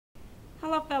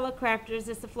Hello fellow crafters,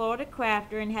 it's the Florida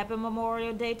Crafter and happy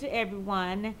Memorial Day to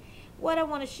everyone. What I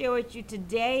want to share with you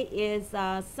today is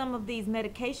some of these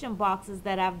medication boxes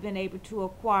that I've been able to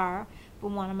acquire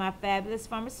from one of my fabulous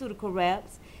pharmaceutical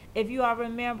reps. If you all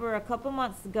remember, a couple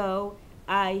months ago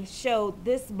I showed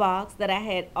this box that I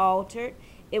had altered.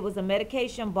 It was a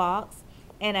medication box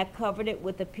and I covered it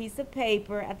with a piece of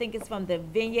paper. I think it's from the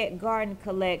Vignette Garden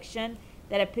collection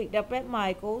that I picked up at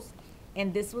Michael's.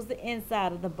 And this was the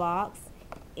inside of the box,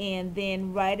 and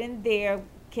then right in there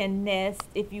can nest,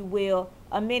 if you will,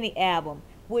 a mini album,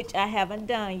 which I haven't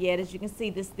done yet. As you can see,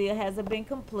 this still hasn't been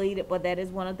completed, but that is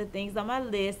one of the things on my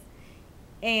list.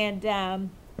 And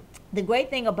the great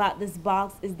thing about this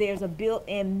box is there's a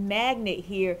built-in magnet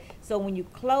here, so when you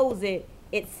close it,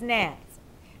 it snaps.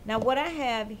 Now what I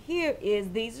have here is,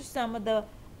 these are some of the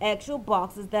actual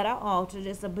boxes that I altered.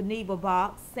 It's a Beneva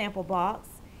box, sample box,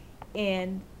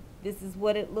 and this is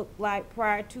what it looked like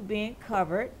prior to being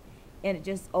covered, and it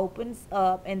just opens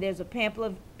up, and there's a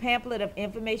pamphlet of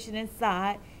information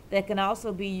inside that can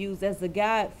also be used as a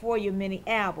guide for your mini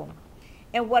album.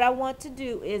 And what I want to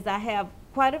do is, I have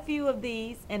quite a few of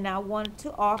these, and I wanted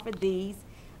to offer these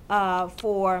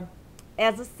for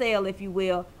as a sale, if you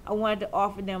will. I wanted to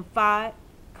offer them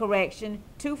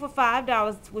two for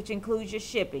 $5, which includes your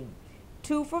shipping.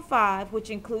 2 for $5,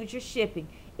 which includes your shipping.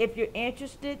 If you're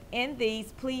interested in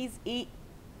these, please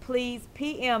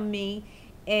PM me,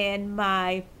 and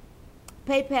my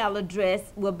PayPal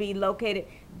address will be located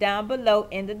down below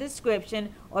in the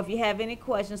description. Or if you have any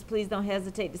questions, please don't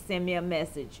hesitate to send me a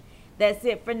message. That's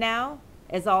it for now.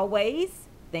 As always,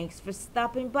 thanks for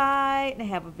stopping by, and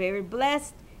have a very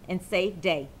blessed and safe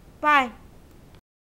day. Bye.